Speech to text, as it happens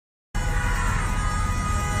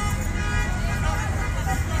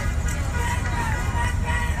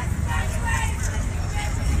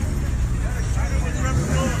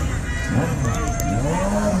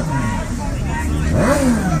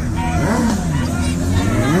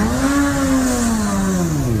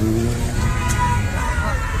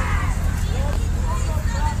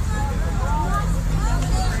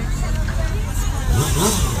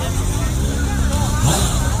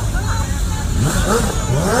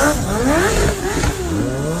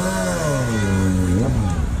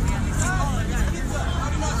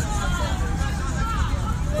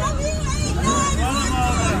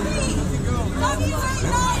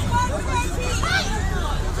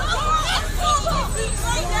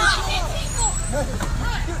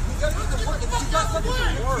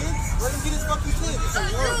Let him get his fucking kids. That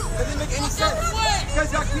doesn't make any sense. You guys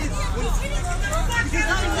got kids.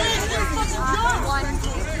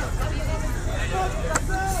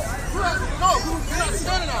 No, you're not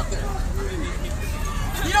standing out there.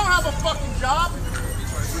 You don't have a fucking job.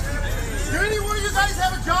 Do any one of you guys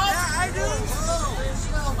have a job? Yeah, I do.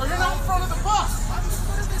 Or you're not in front of the bus?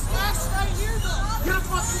 Right here, though. Get a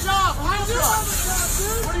fucking job. I do have a job,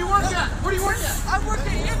 dude. Where do you work at? Where do you work at? I work at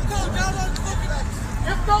IFCO down on fucking...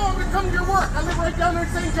 If no, I'm gonna come to your work. I live right down there in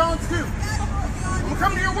St. John's too. I'm gonna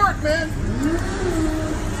come to your work, man.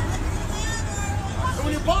 And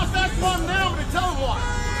when your boss asks for him now, I'm gonna tell him why. I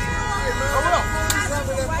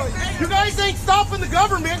will. You guys ain't stopping the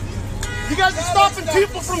government. You guys are stopping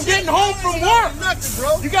people from getting home from work. Nothing,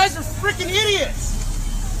 bro. You guys are freaking idiots.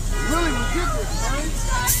 Really ridiculous, man.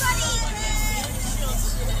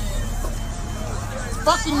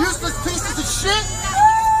 Fucking useless pieces of shit.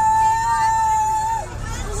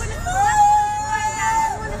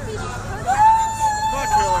 Fuck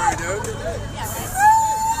Hillary, dude.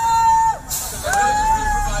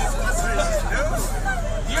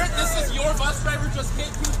 This is your bus driver just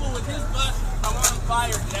hit people with his bus. I want him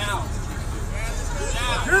fired now.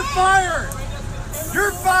 You're fired.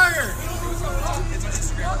 You're fired.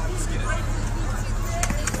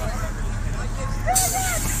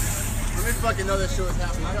 Let me fucking know this shit was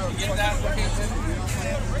happening. You get that?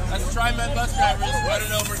 That's TriMet bus drivers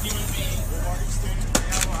running over human beings.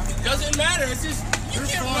 Doesn't matter. It's just you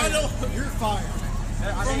can't run over. You're fired.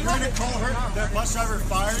 I mean, you're gonna call her that bus driver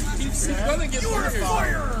fired? He's gonna get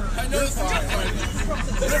fired. I know it's fired.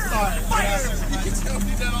 You're fired. You can tell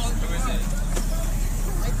me that all the time.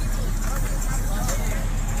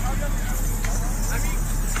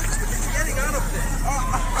 Getting out of there.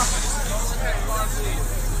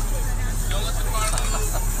 Don't let the car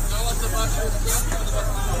leave. Don't let the bus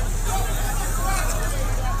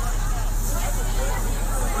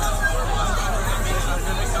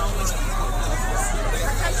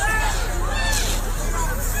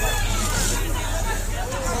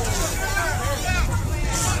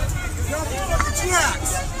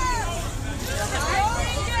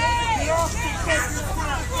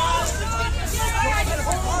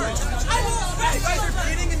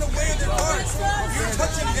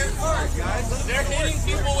They're hitting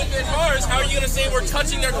people with their cars. How are you going to say we're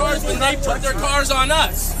touching their cars when they put their cars on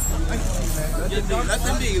us? Let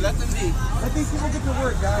them be. Let them be. Let these people get to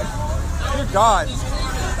work, guys. Dear God.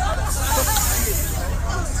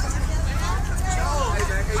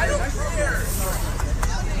 I don't care.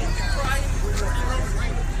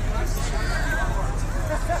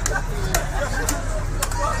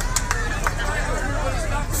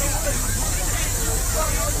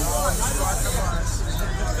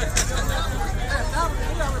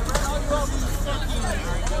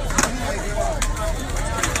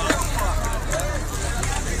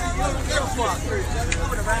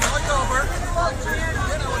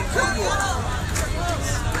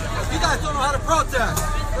 You guys don't know how to protest.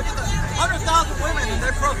 Look at the 100,000 women and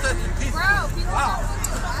they're protesting peacefully. Wow.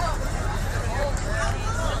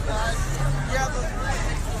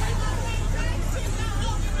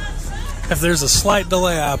 If there's a slight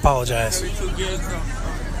delay, I apologize.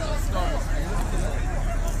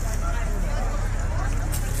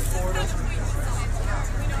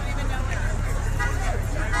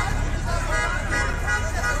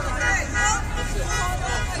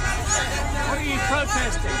 What are you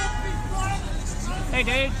protesting? Hey,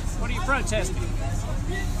 dude, what are you protesting?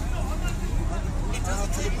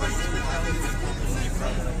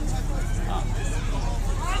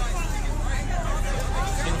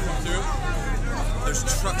 There's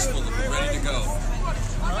trucks full of them ready to go.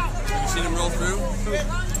 Have you seen them roll through?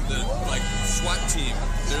 The SWAT team.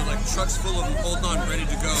 They're like trucks full of them holding on, ready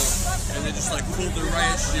to go, and they just like pull their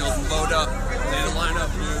riot shields and load up. And they line up,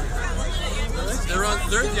 dude. They're on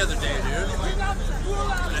third the other day, dude.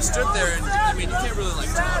 And I stood there, and I mean, you can't really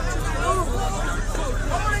like talk to them.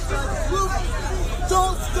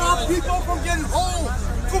 Don't stop people from getting home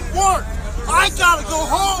from work. I gotta go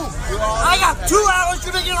home. I got 2 hours.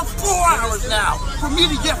 You're making it 4 hours now for me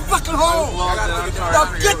to get fucking home. Now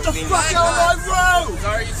get the fuck out of my road.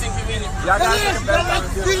 Sorry, you think you mean it?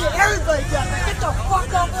 Everybody does. Get the fuck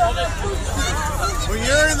out of my road. Well,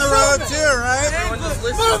 you're in the road too, right?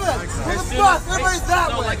 Move it. To the bus. Everybody's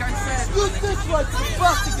that way. Like I said, Scoot this way for the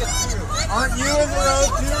bus to get through. Aren't you in the road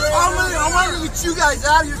too? I want to get you guys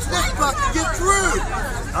out of here so this bus can get through.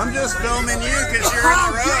 I'm just filming you because you're in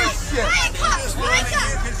the road.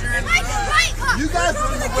 You guys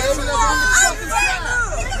are in the way. You're on the fucking side.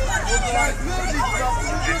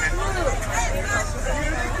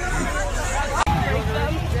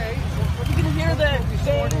 You can hear the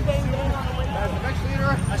bang, bang, bang.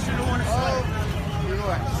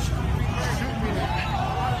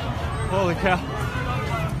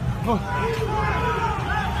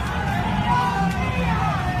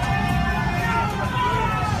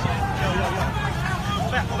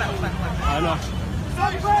 know.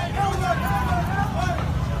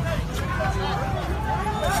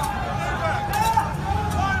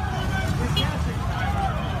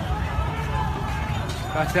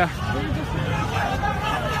 Gotcha.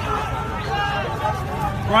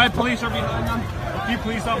 Riot police are behind them. A few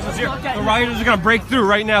police officers here. The rioters are going to break through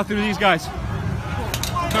right now through these guys.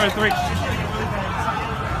 Sorry, 3.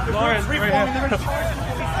 Lauren, right here.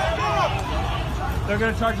 They're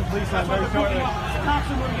going to charge the police line very shortly.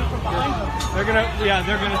 They're going to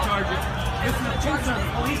charge it.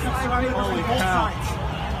 Holy cow.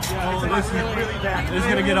 Oh, this is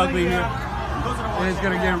going to get ugly here. It's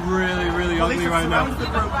going to get really, really ugly right now.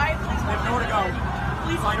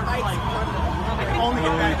 Holy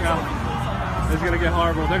cow. It's going to get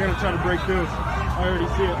horrible. They're going to try to break through. I already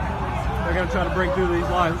see it. They're going to try to break through these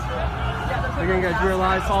lines. They're going to get real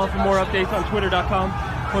live. Follow for more updates on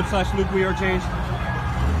twitter.com/LukeWeAreChanged.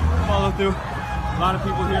 Follow through. A lot of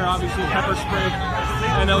people here, obviously, pepper spray.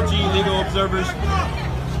 NLG legal observers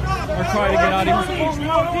are trying to get out of here.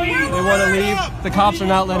 They want to leave. The cops are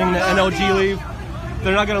not letting the NLG leave.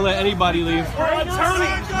 They're not going to let anybody leave.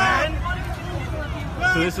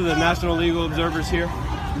 So this is the National Legal Observers here.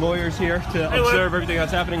 Lawyers here to observe everything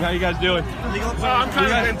that's happening. How you guys doing? I'm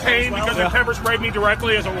kind of in pain because they pepper sprayed me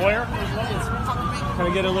directly as a lawyer. Can I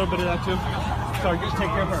get a little bit of that too? Sorry, just take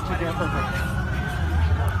care of her. Take care of her.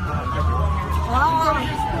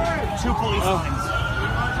 2 police lines.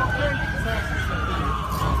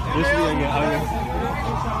 This is gonna get ugly.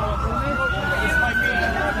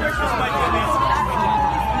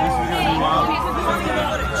 This is gonna be wild.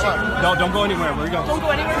 No, don't go anywhere. Where are you going? Don't go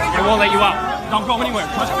anywhere. I won't let you out. Don't go anywhere.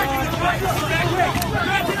 Trust me.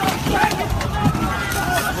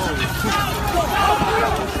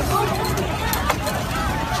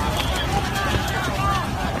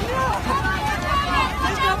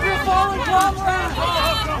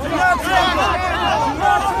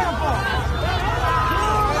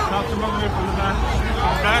 Cops are moving in from the back.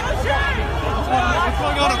 Back? What's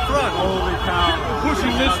going on in front? Holy cow.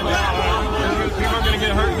 Pushing this way. People are going to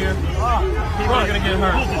get hurt here. People are going to get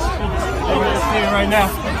hurt. You're going to see it right now.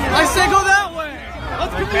 I say go that way.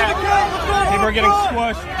 Let's communicate. People are getting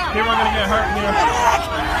squashed. People are going to get hurt here.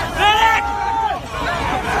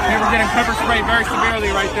 People are getting pepper sprayed very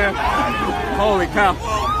severely right there. Holy cow.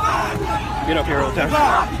 Get up here, old town.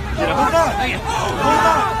 Get up.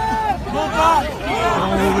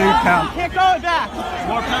 Holy cow. Can't go back.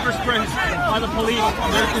 More pepper sprays by the police.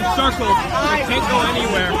 They're encircled. They can't go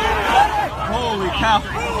anywhere. Holy cow.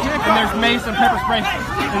 And there's mace and pepper spray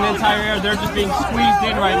in the entire air. They're just being squeezed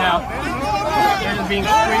in right now. They're just being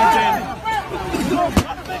squeezed in.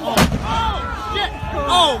 Oh, shit.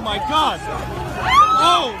 Oh my god.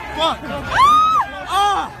 Oh, fuck.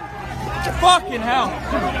 Ah. Fucking hell.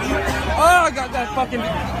 Oh, I got that fucking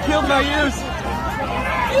killed my ears.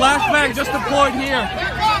 Flashbang just deployed here.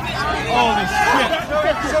 Holy shit.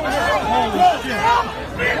 Holy shit.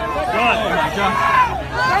 Oh my god.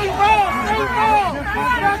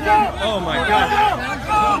 Oh my god.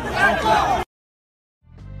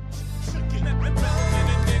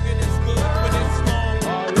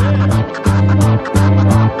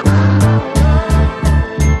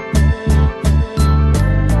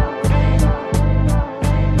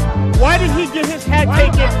 Why did he get his head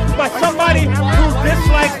taken by somebody who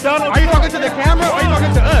dislikes Donald Trump? Are you talking to the camera or are you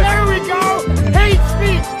talking to us? There we go! Hate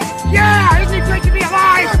speech! Yeah! Isn't he great to be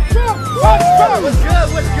alive? What's good?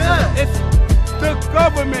 What's good? It's the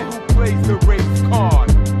government who plays the race card.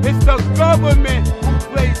 It's the government who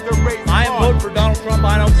plays the race card. I am voting for Donald Trump.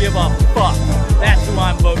 I don't give a fuck. That's who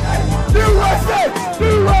I'm voting for. USA!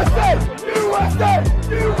 USA! USA!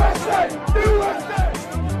 USA! USA!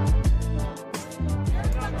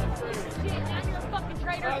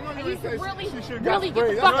 And you should really get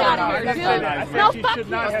the fuck out of here, dude. No, fuck you.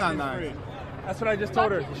 That's not nice. That's what I just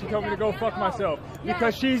told her. She told me to go fuck myself.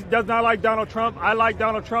 Because she does not like Donald Trump. I like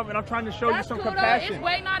Donald Trump, and I'm trying to show you some compassion. It's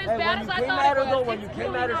way not as bad as I thought it was. When you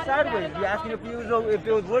came at her sideways, you asked me if it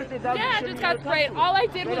was worth it. Yeah, I just got sprayed. All I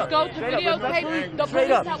did was go to videotape the police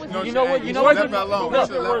that was... You know what?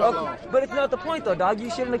 But it's not the point, though, dog.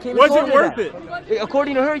 You shouldn't have came and Was told it her worth that. it?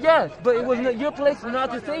 According to her, yes. But it was your place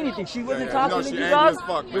not to say anything. She wasn't talking to you, dog.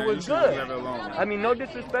 It was good. I mean, no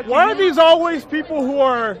disrespect. Why are these always people who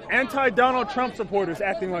are anti-Donald Trump supporters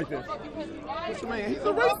acting like this? He's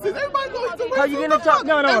a racist. Everybody knows he's a racist. How you gonna talk?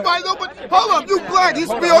 No. Everybody know, but hold up, you black. He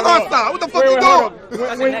should be on our side. What the fuck you doing?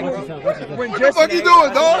 What the fuck you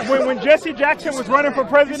doing, dog? When Jesse Jackson was running for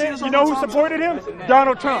president, you know who supported him?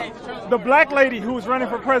 Donald Trump. The black lady who was running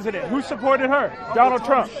for president, who supported her? Donald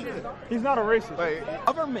Trump. He's not a racist.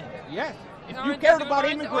 Government, yes. If you cared about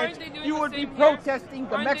immigrants, you would be protesting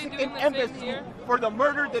the Mexican embassy for the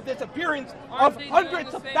murder, the disappearance of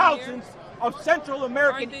hundreds of thousands of Central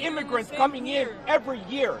American immigrants coming in every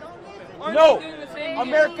year. No,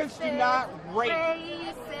 Americans do not rape.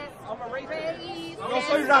 I'm a racist. Yo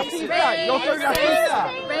soy racista. Yo soy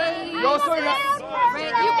racista. Yo soy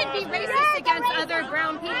racista. You can be racist against other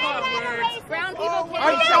brown people. Brown people can.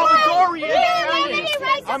 I'm Salvadorian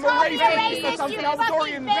Spanish. I'm a racist because I'm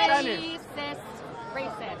Salvadorian Spanish.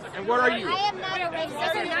 Racist. And what are you? I am not a racist.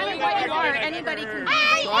 Doesn't matter what you are. Anybody can be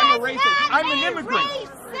racist. So I'm a racist. I'm an immigrant.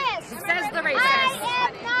 Says the racist. I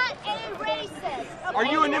am not a racist. Okay? Are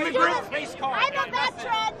you an immigrant? I'm a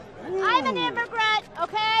veteran. I'm an immigrant,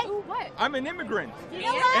 okay? Ooh, what? I'm an immigrant. You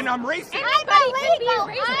know what? And I'm racist. I'm illegal.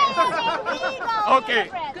 I'm illegal. Okay,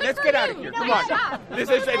 let's get out of here. Come on. This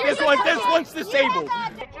one's disabled.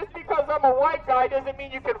 Just because I'm a white guy doesn't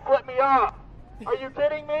mean you can flip me off. Are you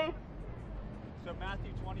kidding me? So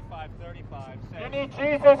Matthew 25:35 says, You need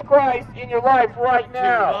Jesus Christ in your life right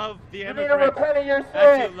now. to love the You need to immigrant repent of your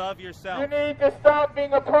as sin. you love yourself. You need to stop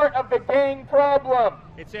being a part of the gang problem.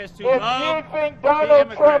 It says to If love you think the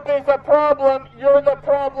Donald Trump immigrant. is a problem, you're the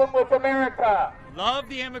problem with America. Love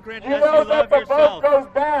the immigrant You as know you that love the yourself. boat goes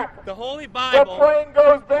back. The Holy The Bible, plane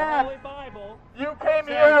goes the back. Holy Bible You came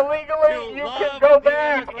says here illegally, to you love can go the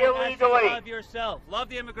back immigrant as you illegally. love yourself. Love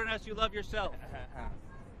the immigrant as you love yourself.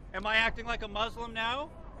 Am I acting like a Muslim now?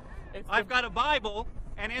 I've got a Bible,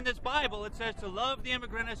 and in this Bible it says to love the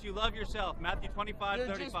immigrant as you love yourself. Matthew 25:35.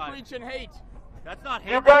 You're just preaching hate. That's not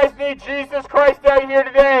hate. You guys need Jesus Christ out here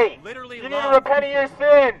today. Literally You need love. to repent of your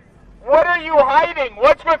sin. What are you hiding?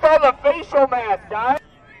 What's with all the facial masks, guys?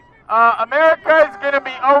 America is going to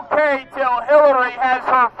be okay till Hillary has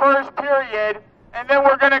her first period, and then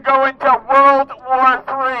we're going to go into World War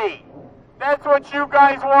III. That's what you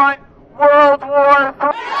guys want? World War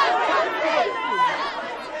III.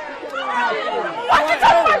 Don't you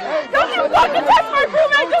touch my crewman! Don't you touch my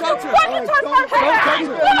crewman! Don't you touch my crewman!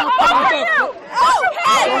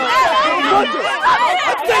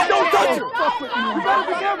 Don't touch her! You better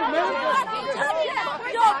be careful, man.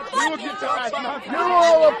 You're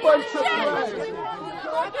all a bunch of liars.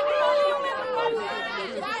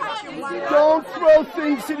 Don't throw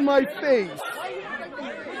things in my face.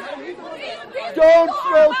 Don't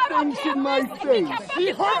throw things in my face. He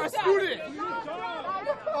hurt a student.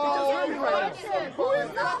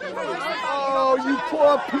 Oh, you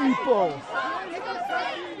poor people.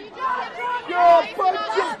 You're a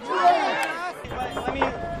bunch of trash. Let me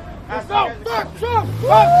ask No, you guys- fuck Trump!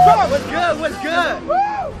 Fuck Trump! What's good? What's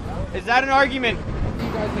good? Is that an argument? You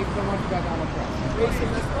guys think so much about Donald Trump?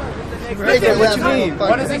 Racist, what you mean?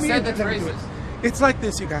 What does he say that's racist? It's like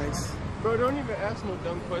this, you guys. Bro, don't even ask no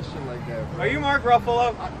dumb question like that, bro. Are you Mark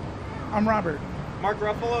Ruffalo? I'm Robert. Mark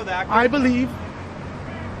Ruffalo, the actor? I believe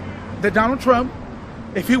that Donald Trump,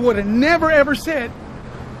 if he would have never ever said,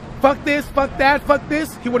 fuck this, fuck that, fuck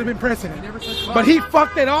this, he would have been president. But he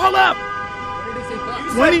fucked it all up.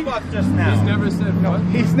 You said fuck just now. He's never said fuck.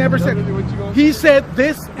 He's never said. He said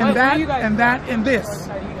this and that and that and this.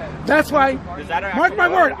 That's why. Mark my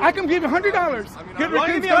word. I can give you $100.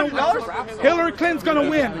 Hillary Clinton's gonna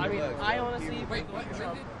win. I honestly.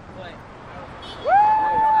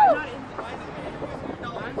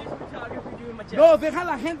 No, deja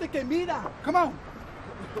la gente que mira. Come on.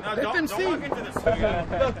 No, Let them don't see. walk into the studio.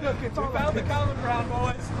 Look, it's all found the common ground,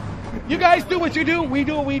 boys. You guys do what you do. We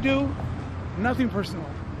do what we do. Nothing personal.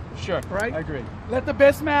 Sure. Right? I agree. Let the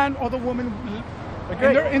best man or the woman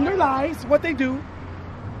in their lives, what they do,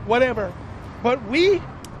 whatever. But we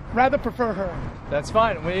rather prefer her. That's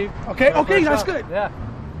fine. Okay, that's good. Yeah.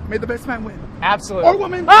 May the best man win. Absolutely. Or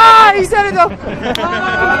woman. Ah, he said it though.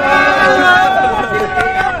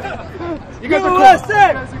 You guys are cool.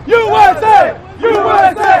 USA!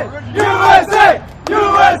 USA! USA!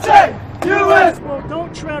 USA! USA! Well,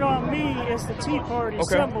 don't tread on me is the Tea Party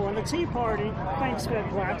symbol, and the Tea Party thinks that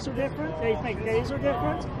blacks are different, they think gays are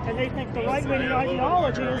different, and they think the right-wing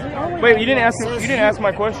ideology is the only. Wait, you didn't ask me. You didn't ask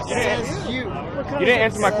my question. You didn't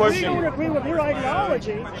answer my question. If you don't agree with your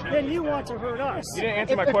ideology, then you want to hurt us. You didn't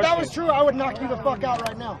answer my If question. that was true, I would knock you the fuck out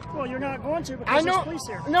right now. Well, you're not going to because I know. there's police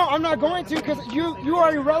here. No, I'm not going to because you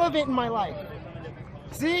are irrelevant in my life.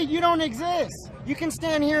 See, you don't exist. You can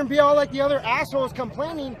stand here and be all like the other assholes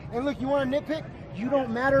complaining, and look, you want to nitpick? You don't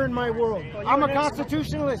matter in my world. I'm a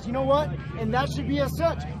constitutionalist, you know what? And that should be as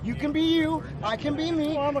such. You can be you, I can be me.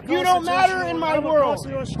 You don't matter in my world.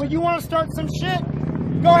 But you want to start some shit?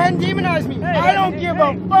 Go ahead and demonize me. I don't give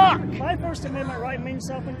a fuck. My First Amendment right means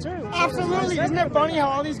something too. Absolutely. Isn't it funny how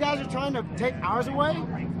all these guys are trying to take ours away?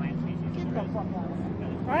 Get the fuck out of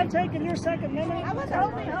here. I'm taking your Second Amendment. Tell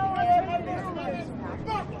me how I'm taking this.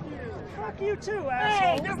 Fuck you too,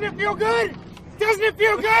 asshole. Hey, doesn't it feel good? Doesn't it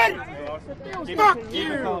feel good? Fuck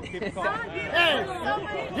you! Hey,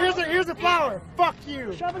 here's a flower. Fuck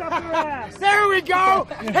you. Shove it up your ass. There we go.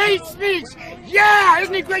 Hate speech. Yeah,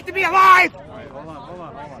 isn't it great to be alive?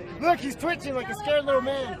 Look, he's twitching like a scared little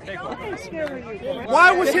man.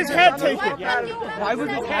 Why was his head taken? Why was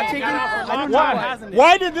his head taken? I don't know.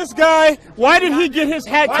 Why did this guy, why did he get his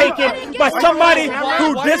head taken by somebody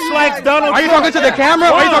who dislikes Donald Trump? Are you talking to the camera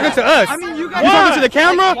or are you talking to us? Are you talking to the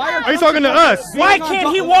camera or are you talking to us? Why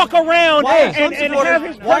can't he walk around and have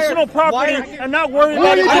his personal property and not worry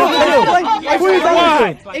about it? Who are you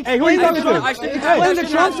talking to? Hey, who are you talking to? Explain the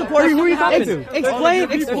Trump supporters. Who are you talking to?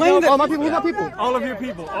 Explain all my people. Who's my people? All of your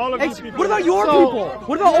people. All of your people. What about your people?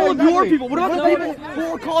 What about all of your people? What about the people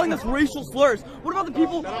who are calling us racial slurs? What about the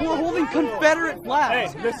people who are holding Confederate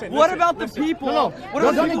flags? What about the people? What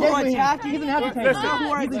about the people who are attacking? Who are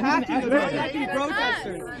attacking the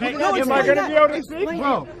protesters? Am I going to be able to speak?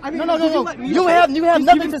 Bro, no. You have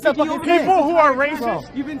nothing to say. People who are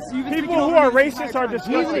racist. People who are racist are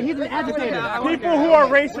disgusting. He's an agitator. People who are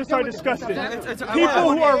racist are disgusting.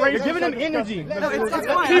 People who are racist. You're giving him energy.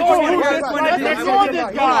 People who are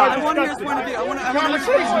disgusting. I want to hear his point of view.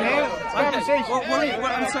 Conversation, man. I'm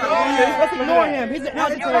sorry. Let's ignore him. He's an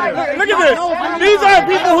agitator. Look at this. These are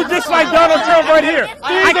people who dislike Donald Trump right here.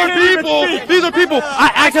 These are people.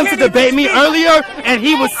 I asked him to debate me earlier, and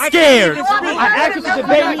he was scared. I asked you to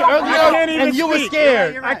debate me earlier, and you were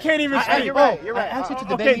scared. I can't even speak. You're right. I asked you to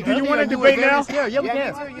debate me do you want to debate now? Yeah, we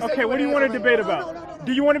can. Okay, what do you want to debate about?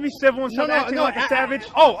 Do you want to be civil and stop acting like a savage?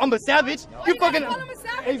 Oh, I'm a savage? You fucking... Okay,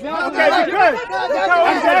 because look how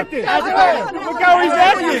he's acting. Look how he's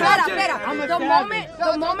acting.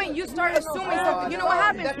 The moment you start assuming something, you know what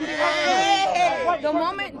happens? The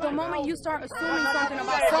moment you start assuming something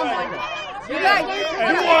about someone, you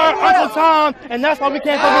are Uncle Tom, and that's why we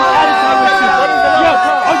can't fucking advertise with you.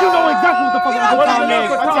 Oh, you know exactly what the fuck Uncle Tom is.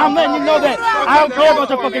 I'm letting you know that. I don't care about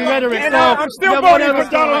your fucking rhetoric. So I'm still voting for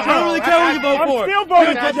Donald Trump. I don't really care who you vote for. I'm still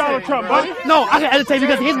voting for Donald Trump, buddy. No, I can agitate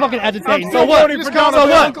because he's fucking agitating. I'm still voting for Donald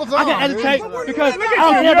Trump. I can agitate because I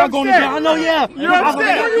don't care about going to jail. I know, yeah. You're upset. I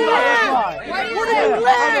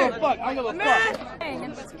don't give a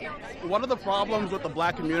fuck. One of the problems with the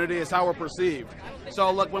black community is how we're perceived.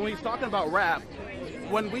 So look, when we're talking about rap,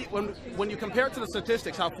 when you compare it to the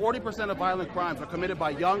statistics, how 40% of violent crimes are committed by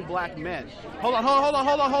young black men. Hold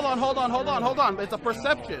on. It's a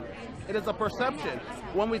perception. It is a perception.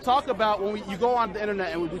 When we talk about, you go on the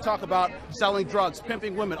internet and we talk about selling drugs,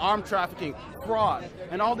 pimping women, armed trafficking, fraud,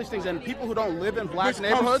 and all these things, and people who don't live in black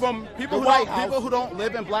neighborhoods, people who don't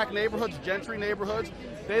live in black neighborhoods, gentry neighborhoods,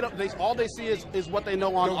 all they see is what they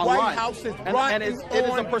know online. White House is and it is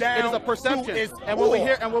a perception. And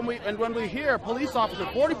when we hear police officers,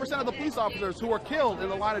 40% of the police officers who were killed in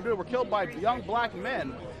the line of duty were killed by young black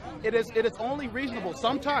men. It is only reasonable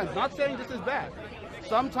sometimes, not saying this is bad.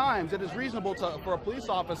 Sometimes it is reasonable for a police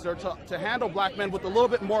officer to handle black men with a little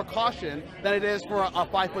bit more caution than it is for a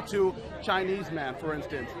 5'2" Chinese man, for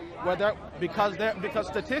instance. Because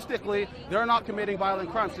statistically they're not committing violent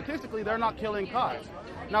crimes. Statistically, they're not killing cops.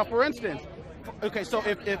 Now, for instance, okay, so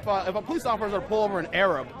if a police officer pull over an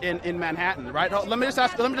Arab in Manhattan, right? Let me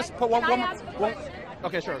just put one.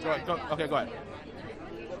 Okay, sure. Go ahead.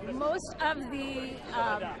 Most of the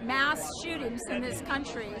mass shootings in this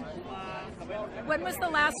country, when was the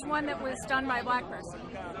last one that was done by a black person?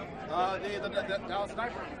 The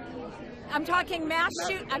sniper. I'm talking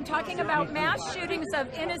I'm talking about mass shootings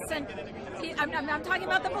of innocent. I'm talking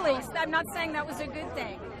about the police. I'm not saying that was a good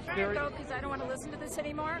thing. Because I don't want to listen to this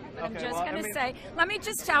anymore. But I'm just going to say, let me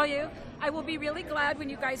just tell you, I will be really glad when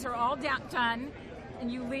you guys are all done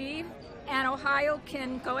and you leave. And Ohio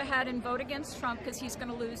can go ahead and vote against Trump because he's going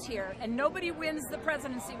to lose here. And nobody wins the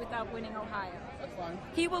presidency without winning Ohio. That's fine.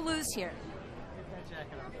 He will lose here.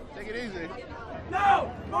 Take it easy.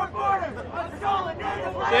 No! More borders! On stolen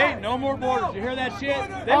native land! See? No more borders. You hear that shit?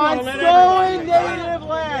 They On want to let stolen native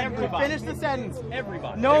land! Everybody. Finish the sentence.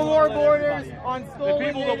 Everybody. No more borders on stolen The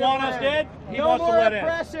people that native want land. us dead, he no wants to more let in.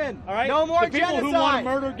 oppression. All right? No more the people genocide. who want to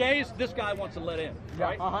murder gays, this guy wants to let in.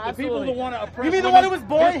 Right? The people that want to oppress You mean the women, one who was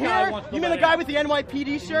born this guy here? wants to You mean let the guy in. with the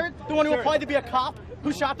NYPD shirt? The one who applied to be a cop?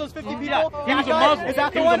 Who shot those 50 people? Yeah, he was a Muslim. Is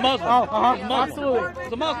that the He was one? a Muslim. Oh, He was a Muslim. absolutely. He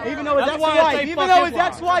was a Muslim. Even though his That's why I ex-wife, say even fuck though his Islam.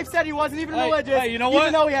 ex-wife said he wasn't even religious, Hey, you know what?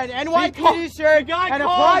 even though he had an NYPD shirt guy and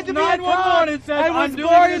calls applied to be a 911 cop and says, and was "I'm doing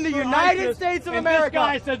born this in the for United ISIS," States of and this America.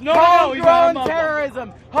 guy says, "No, no, he's not a Homegrown Muslim."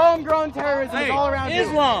 terrorism. Homegrown terrorism is Hey, all around you.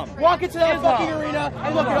 Islam. Walk into that Islam. fucking arena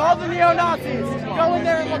and look at all the neo-Nazis. Go in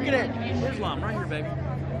there and look at it. Islam, right here, baby.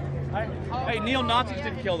 Hey, neo-Nazis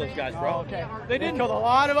didn't kill those guys, bro. Okay. They didn't. killed a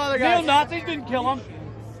lot of other guys. Neo-Nazis didn't kill them.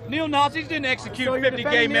 Neo-Nazis didn't execute 50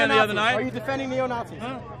 gay men the other night. Are you defending neo-Nazis?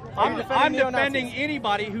 Huh? I'm defending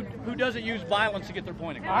anybody who doesn't use violence to get their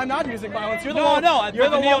point across. I'm not using violence. You're the one. No, You're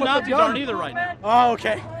the neo-Nazis aren't either right now. Oh,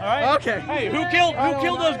 okay. All right. Okay. Hey, who killed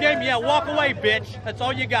those gay men? Yeah, walk away, bitch. That's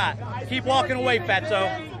all you got. Keep walking away,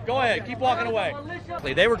 fatso. Go ahead, keep walking away.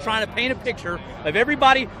 They were trying to paint a picture of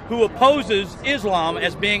everybody who opposes Islam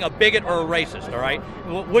as being a bigot or a racist, all right?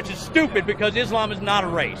 Which is stupid because Islam is not a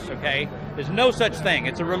race, okay? There's no such thing.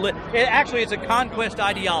 It's a conquest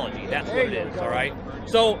ideology. That's what it is, all right?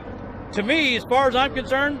 So, to me, as far as I'm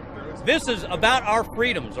concerned, this is about our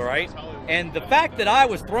freedoms, all right? And the fact that I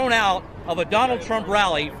was thrown out of a Donald Trump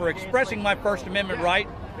rally for expressing my First Amendment right,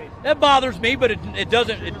 that bothers me, but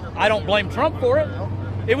I don't blame Trump for it.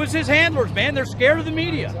 It was his handlers, man. They're scared of the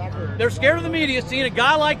media. They're scared of the media seeing a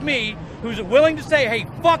guy like me who's willing to say, hey,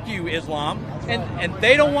 fuck you, Islam, and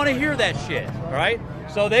they don't want to hear that shit, all right?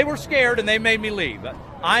 So they were scared and they made me leave.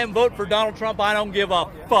 I am voting for Donald Trump. I don't give a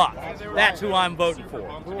fuck. That's who I'm voting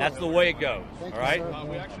for. That's the way it goes, all right?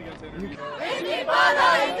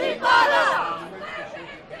 Intifada! Intifada!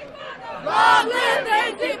 Long live the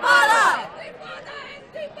Intifada!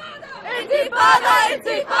 Intifada!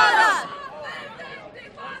 Intifada!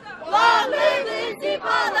 Long live the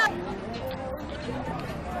Intifada!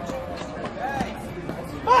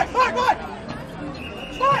 Fight! Fight! Fight!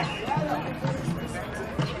 Fight!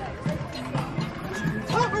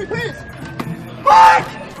 Help me, please! Fight!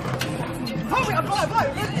 Help me! I'm fine!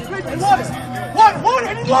 Please, water! Water!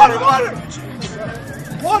 I need water! Water!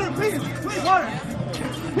 Water, please! Please, water!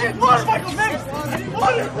 Please, water, Michael! Thanks! I need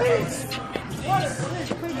water, please! Water, please!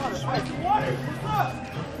 Please, water! Water! What's up?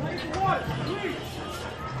 I need water, please!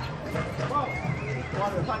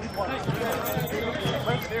 Water, I need water.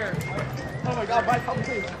 Right there. Oh my God, Mike, help me,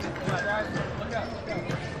 please. Look up.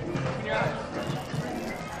 Open your eyes.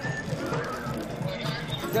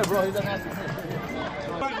 Yeah, bro, he's a nasty kid.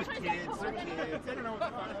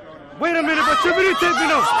 Wait a minute, but you're videotaping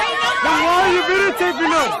us. Then why are you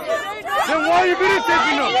videotaping us? Then why are you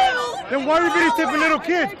videotaping us? Then why are you videotaping little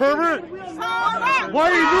kids, pervert? Why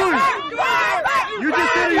are you doing it? You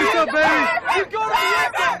just said it yourself, baby. You go to the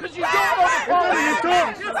internet because you don't know the problem.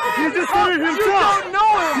 He just said it himself. You don't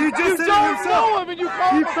know him. He just said it himself.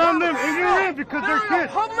 He found them ignorant because they're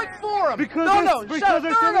kids. Public forum. Because they're they're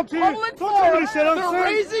in a 17. public forum. They're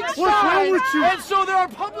raising What's wrong with you? and so they're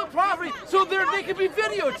on public property, so they can be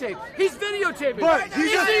videotaped. He's videotaping. But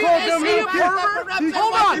he just called them little kids.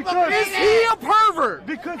 Hold on. Is he a pervert?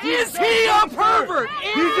 Is he a pervert?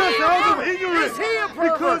 He just held them ignorant. Is he a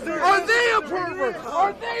pervert? Are they a pervert?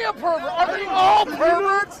 Are they a pervert? Are they all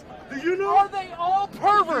perverts? Do you know? Are they all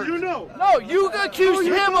perverts? Do you know? No, you accused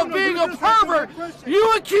him of being a pervert.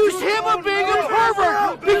 You accused him of being a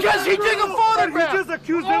pervert because he took a photograph. You just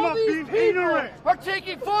accused him of being ignorant. Are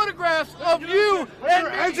taking photographs of you and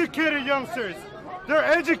they're educated youngsters. They're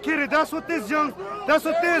educated. That's what this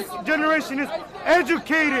generation is.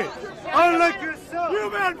 Educated. Unlike yourself.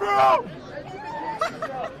 You man, bro.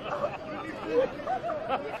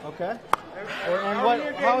 Okay. And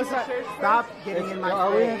what? How is that? Stop getting in my face.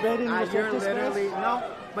 Are we invading your You're safety literally space? no,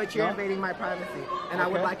 but you're No? invading my privacy, and I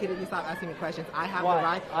would like you to stop asking me questions. I have Why? the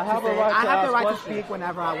right. I have to a say, right to I have the ask right questions. to speak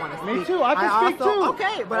whenever I want to speak. Me too. I can speak too.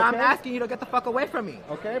 Okay, but I'm Okay. asking you to get the fuck away from me.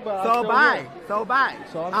 Okay, but I'm So still bye. here. So bye.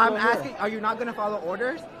 So I'm I'm still here. asking. Are you not gonna follow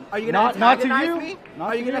orders? Are you gonna Not to antagonize you. me? Not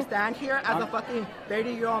Are you to gonna you. stand here as a fucking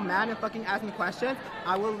 30-year-old man and fucking ask me questions?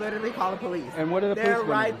 I will literally call the police. And what are the They're police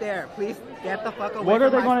gonna right do? there. Please get the fuck away What are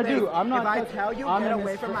from they my gonna space. do? I'm not If I touching- tell you, I'm get in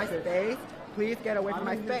away this from my space. space. Please get away from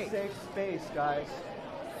my I'm in space. his safe space, guys.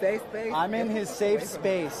 Safe space. I'm in his safe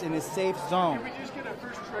space, in his safe zone.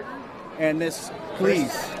 And this,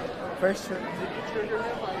 please. First trigger.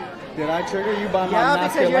 Did I trigger you by my Yeah,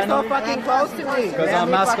 masculinity? because you're so fucking close to me. Because Let I'm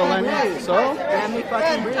me fucking masculine. breathe. So? Let me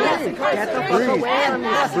fucking breathe. Get the fuck Breathe. away from me.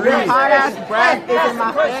 Breathe. Your hard ass breath is in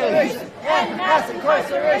my face. And mass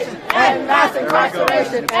incarceration. And mass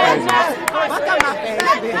incarceration. And mass incarceration. Fuck out my face,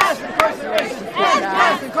 bitch. Mass incarceration. And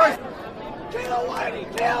mass incarceration. Kill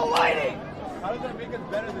Whitey! Kill Whitey! How does that make us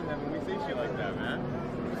better than them when we say shit like that, man?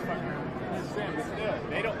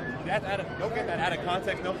 They don't. Don't get that out of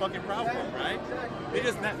context. No fucking problem, right? They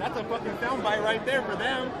just that's a fucking soundbite right there for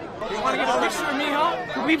them. You want to get a picture of me, huh?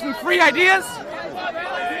 To leave some free ideas?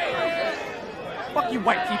 Fuck you,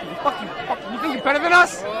 white people. Fuck you. Fuck you. You think you're better than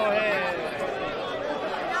us?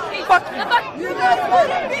 Fuck you. You guys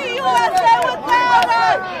wouldn't be USA without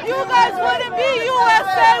us. You guys wouldn't be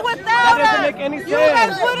USA without us. That doesn't make any sense. You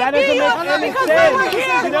guys wouldn't That be doesn't make any because sense. they were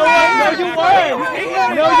here. You know what? No, you weren't.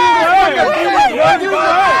 No, you weren't. No, you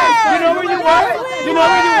weren't. You know where you were? You know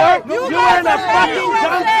where you were? You were in a fucking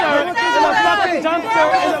dumpster. In a fucking dumpster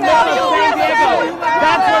in the middle of San Diego.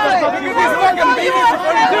 That's where the fuck you were. Fucking meetings for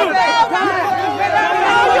 42.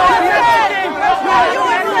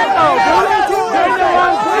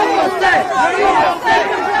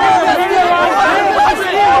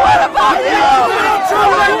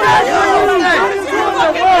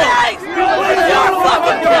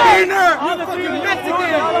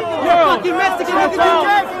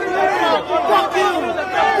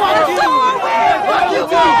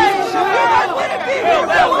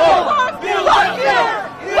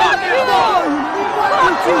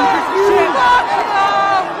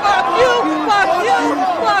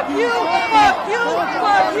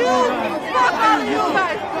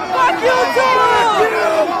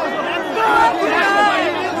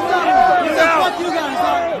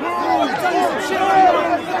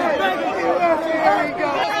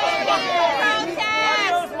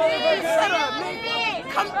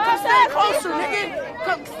 Come stand closer, nigga.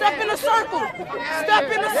 Come step in a circle.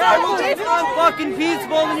 Step in a circle. I'm fucking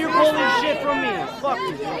peaceful and you're pulling shit from me. Fuck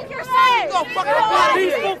you. You're saying. Go fuck up out of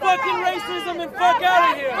here. Peaceful fucking racism and fuck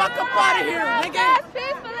out of here. Fuck up out of here, nigga.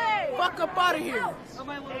 Fuck up out of here.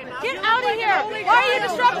 Get out of here. Why are you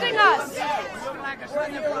disrupting us?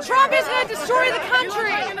 Trump is going to destroy the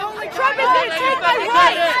country. Trump is going to take my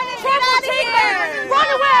rights. Trump will take my... Run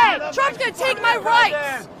away. Trump's going to take my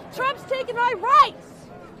rights. Trump's taking my rights.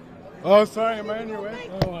 Oh, sorry, am I in your way?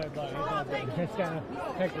 Oh, my God. It's kind of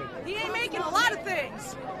hectic. He ain't making a lot of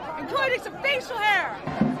things, including some facial hair.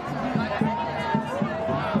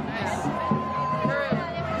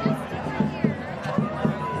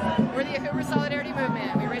 We're the Hoover Solidarity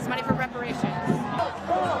Movement. We raise money for reparations.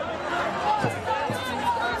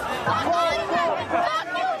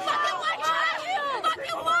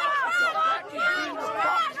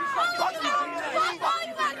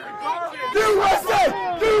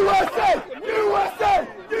 USA! USA! USA!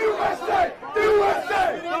 USA!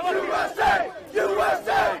 USA! USA!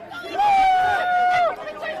 USA!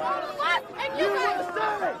 And you guys!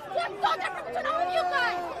 What's so different between all of you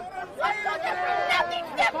guys? What's so different?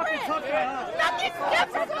 Nothing's different! Nothing's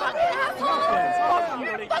different, fucking assholes!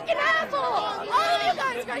 You're fucking assholes! All of you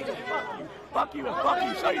guys just fuck you. Fuck you and fuck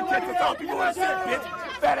you. Show your tits and talk people and shit, bitch.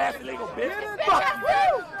 Fat ass illegal bitch. Bitch ass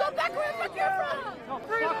you! Go back where the fuck you're from! Fuck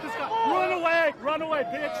this guy. Run away,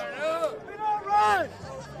 bitch. We don't run.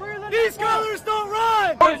 These colors don't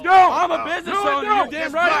run. No, I'm a business owner. no. You're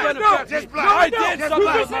damn right. I'm gonna Just black. I did You something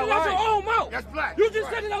just with said my it out your life. own mouth. That's black. You just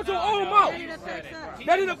said it out your own mouth.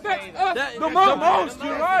 That it affects us That- the most. the most,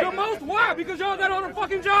 you're right. The most. Why? Because y'all got all the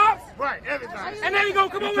fucking jobs. Right, everybody. And then you gonna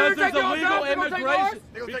come over here Because and take there's your illegal jobs. You gonna take ours?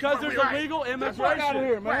 immigration. Because there's illegal Get the fuck out of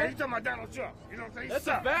here, immigration. man. Right, you talking about Donald Trump. You know what I'm saying? That's a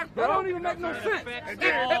fact, That bro. don't even make no sense.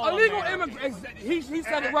 Yeah. Illegal immigration. He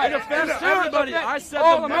said it right. It affects everybody. I said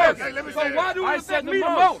all the Americans. most. Hey, let me So say why this. do I it affect said the me the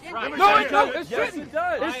most. most? Let me No, say it don't. this. It Yes, shouldn't. it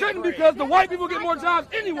does. It shouldn't because the white people get more jobs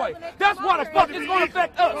anyway. That's why the fuck it's going to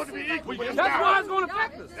affect us. Supposed to be equal, but it's That's not. why it's going to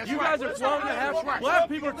affect us. That's You right. guys are 12.5%. Black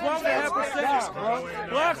people are 12.5%.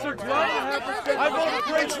 Blacks are 12.5%. I voted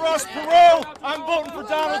for H. Ross Perot. I'm voting for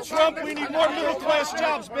Donald Trump. We need more middle-class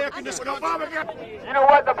jobs back in this country. You know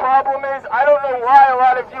what the problem is? I don't know why a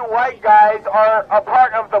lot of you white guys are a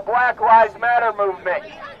part of the Black Lives Matter movement.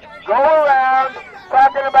 Go around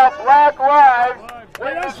talking about Black lives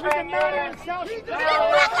when the thing is, you have become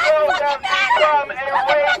a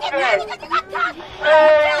racist.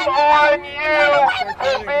 Shame on you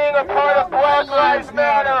for being a part of Black Lives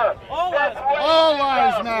Matter. All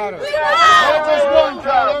lives matter. Not just one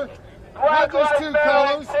color. Not just two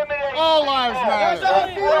colors. All lives matter.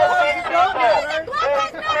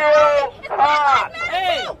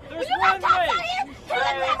 Hey, there's one way.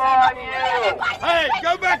 Shame on you. Hey,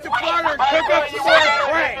 go back to Florida and cook up some more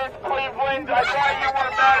crack. Cleveland, I thought you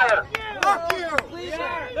were better. Fuck you.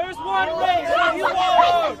 There's one way. You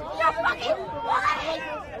won't.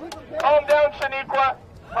 Calm down, Shaniqua.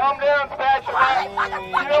 Calm down, Spatula.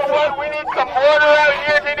 You know what? We need some order out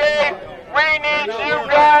here today. We need you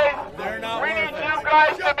guys. We need you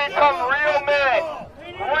guys to become real men.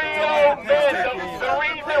 Real men. The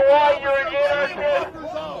reason why you're anarchist,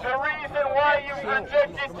 the reason why you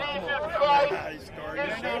rejected Jesus Christ is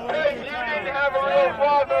because you didn't have a real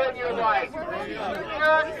father in your life.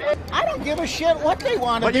 I don't give a shit what they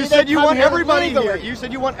want to But do. you said you want everybody legally. here. You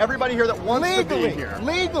said you want everybody here that wants to be here.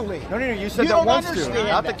 Legally. No, you said You that don't wants to, understand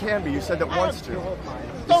not that. that can be. You said that wants to.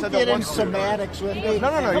 Don't get in semantics with me.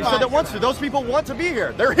 No. You said that wants to. Those people want to be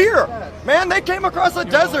here. They're here. Man, they came across a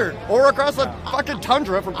desert or across a fucking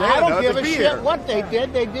tundra from Canada I don't give to a be shit here. what they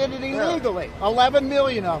did. They did it illegally. 11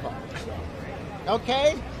 million of them.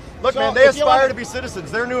 Okay? Look, man, they aspire to be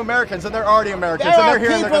citizens. They're new Americans, and they're already Americans, There and are they're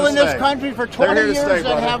here and they're people going in to this stay. country for 20 They're here to years stay,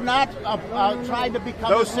 that brother. have not tried to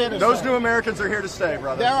become a citizen. Those new Americans are here to stay,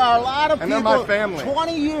 brother. There are a lot of and people, they're my family.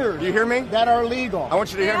 20 years, you hear me? that are legal. I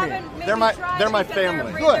want you to hear me. They're my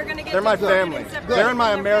family. Good. They're my family. They're in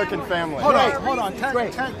my American family. Hold on.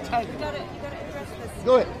 Great.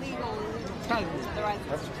 Good.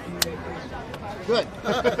 Good.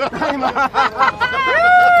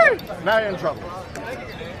 Now you're in trouble.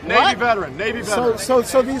 Navy veteran.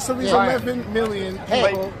 So these 11 million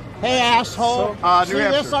people. Hey, asshole. See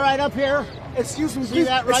this all right up here? Excuse me. See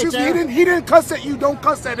that right excuse there? me. He didn't cuss at you. Don't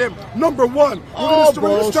cuss at him. Number one. We're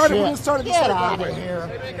gonna start Get out of here.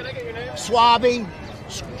 Swabby.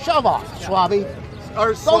 Shove off, Swabby.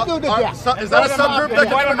 Don't do the death. Is that a subgroup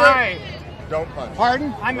that What can am I? Don't punch.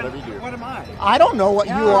 Pardon? Whatever you do. What am I? I don't know what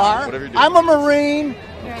you are. Whatever you do. I'm a Marine.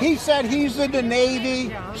 He said he's in the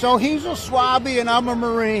Navy, so he's a Swabby and I'm a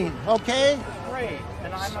Marine. Okay? Great.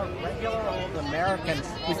 And I'm a regular old American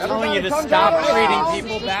who's telling you to stop treating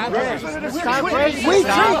people badly. We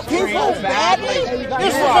treat people badly?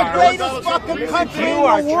 This is the greatest fucking country in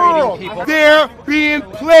the world. They're being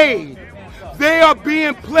played. They are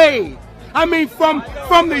being played. I mean, from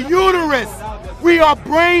the uterus, we are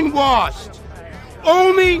brainwashed.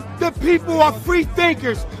 Only the people are free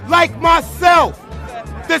thinkers, like myself.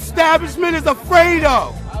 The establishment is afraid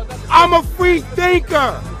of. I'm a free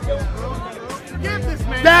thinker.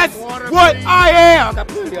 That's what I am.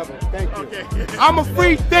 I'm a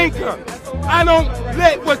free thinker. I don't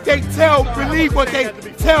let what they believe what they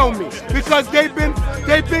tell me, because they've been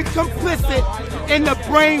complicit in the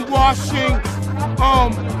brainwashing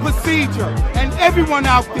procedure. And everyone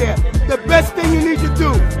out there, the best thing you need to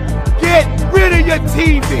do, get rid of your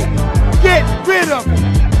TV. Get rid of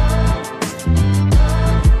it.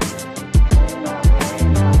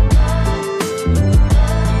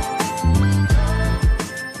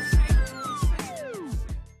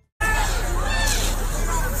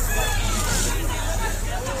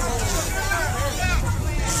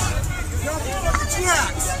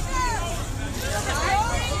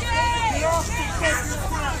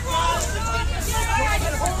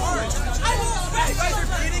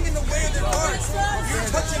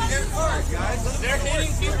 They're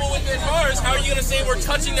hitting people with their cars. How are you going to say we're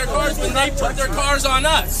touching their cars when they put their cars on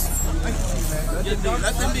us?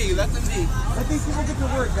 Let them be. Let them be. Let these people get to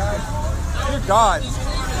work, guys. Dear God.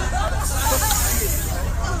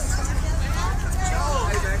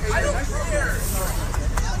 I don't care.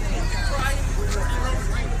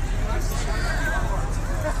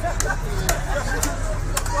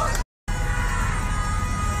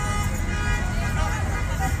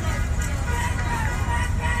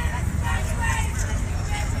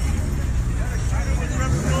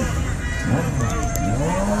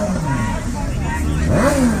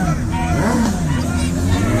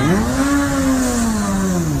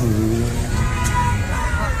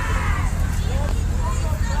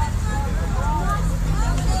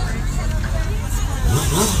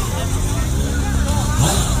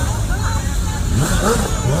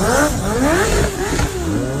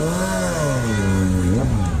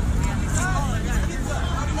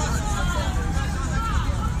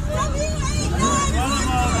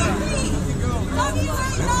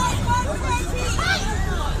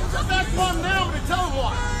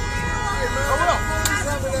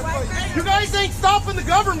 You guys ain't stopping the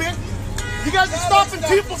government. You guys are stopping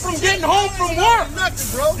people from getting home from work.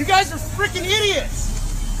 Nothing, bro. You guys are freaking idiots.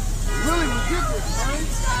 Really ridiculous, man.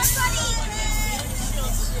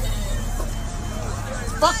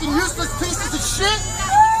 Fucking useless pieces of shit.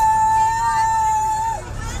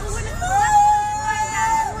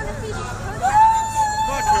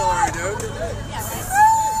 Fuck Hillary, dude.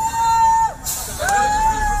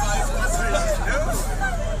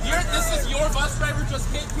 This is your bus driver just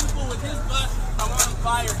hit people with his bus. I want him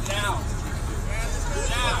fired now.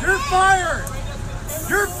 You're fired.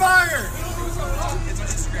 You're fired.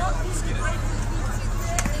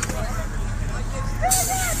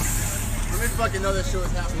 Let me fucking know this shit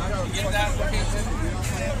was happening. Get an application.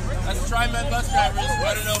 That's TriMet bus drivers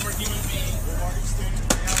running over human beings.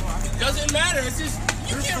 Doesn't matter. It's just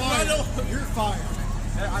you can't run over. You're fired.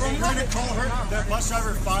 Are you going to call her that bus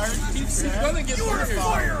driver fired? He's going to get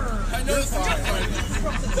fired. I know it's not fired.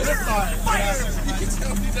 You're fired. You can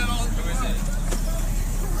tell me that all the time.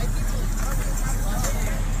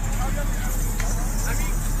 I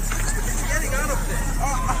mean, getting out of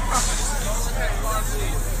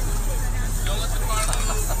this.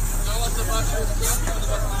 Let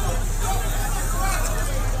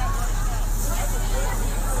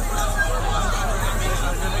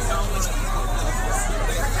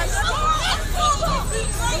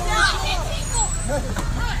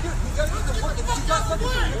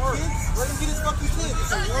him get his fucking kids.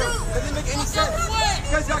 It's a war. That didn't make any sense.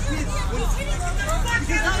 You guys got kids.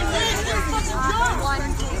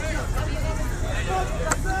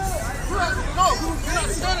 No, you're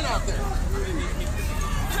not standing out there.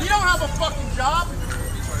 You don't have a fucking job.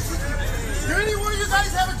 Do any one of you guys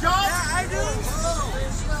have a job? Yeah, I do.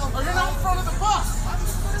 Or you're not in front of the bus. I'm in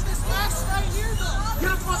front of this bus right here, though.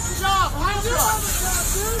 Get a fucking job. I do have a job,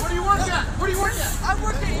 dude. Where do you work at? Where do you work at? I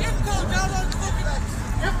work at IFCO down on fucking...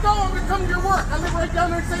 IFCO, I'm gonna come to your work. I live right down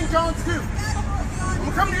there in St. John's, too. I'm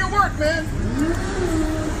gonna come to your work, man.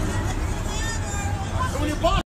 And when your boss